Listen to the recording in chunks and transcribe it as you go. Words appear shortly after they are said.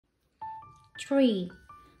3.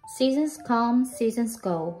 Seasons Come, Seasons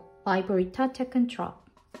Go by Britta Teckentrup.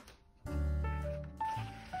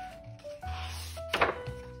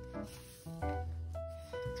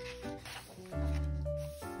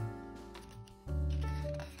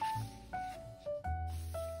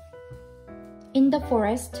 In the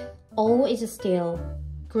forest, all is still,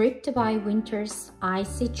 gripped by winter's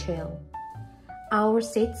icy chill. Owl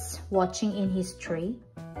sits watching in his tree.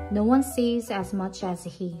 No one sees as much as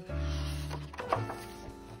he.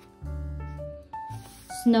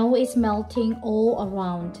 Snow is melting all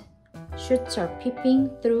around. Shoots are peeping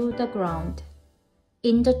through the ground.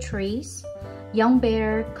 In the trees, young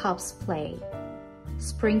bear cubs play.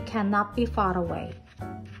 Spring cannot be far away.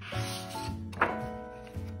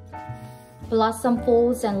 Blossom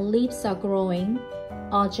falls and leaves are growing.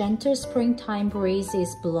 A gentle springtime breeze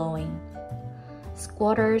is blowing.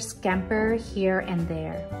 Squatters scamper here and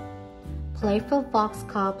there. Playful fox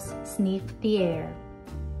cubs sniff the air.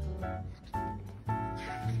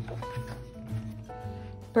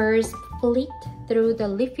 Birds flit through the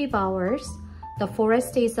leafy bowers. The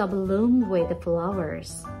forest is abloom with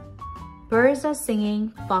flowers. Birds are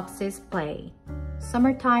singing, foxes play.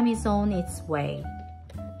 Summertime is on its way.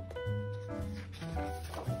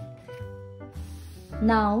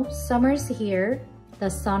 Now, summer's here, the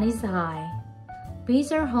sun is high.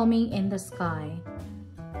 Bees are humming in the sky.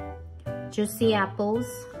 Juicy apples,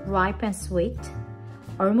 ripe and sweet,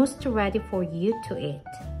 almost ready for you to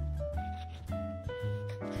eat.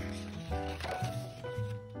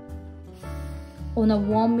 On a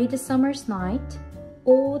warm midsummer's night,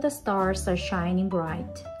 all the stars are shining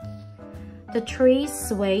bright. The trees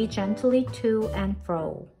sway gently to and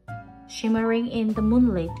fro, shimmering in the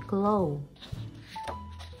moonlit glow.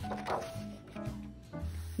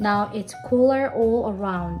 Now it's cooler all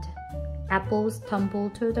around. Apples tumble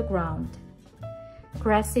to the ground.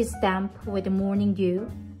 Grass is damp with morning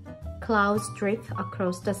dew. Clouds drift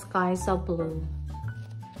across the skies of blue.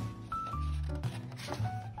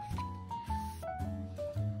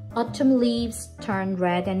 Autumn leaves turn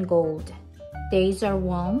red and gold. Days are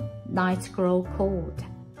warm, nights grow cold.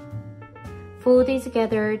 Food is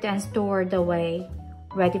gathered and stored away,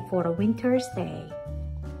 ready for a winter's day.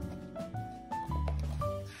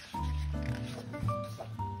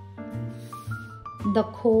 The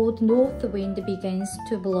cold north wind begins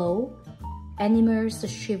to blow. Animals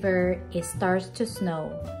shiver, it starts to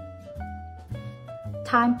snow.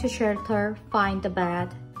 Time to shelter, find a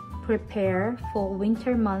bed, prepare for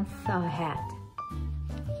winter months ahead.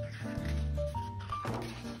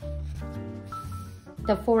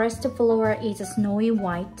 The forest floor is snowy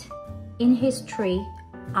white. In his tree,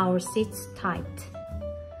 owl sits tight.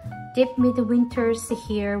 Deep midwinter's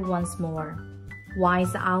here once more.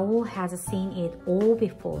 Wise owl has seen it all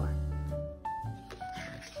before.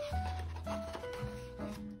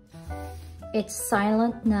 It's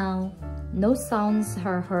silent now, no sounds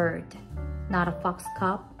are heard. Not a fox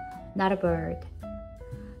cub, not a bird.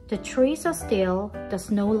 The trees are still, the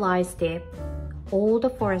snow lies deep. All the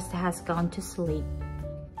forest has gone to sleep.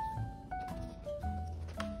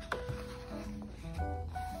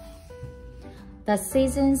 The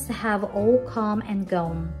seasons have all come and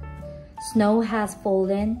gone. Snow has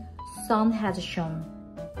fallen, sun has shone.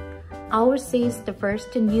 Owl sees the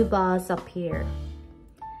first new buds appear.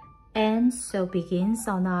 And so begins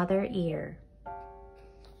another year.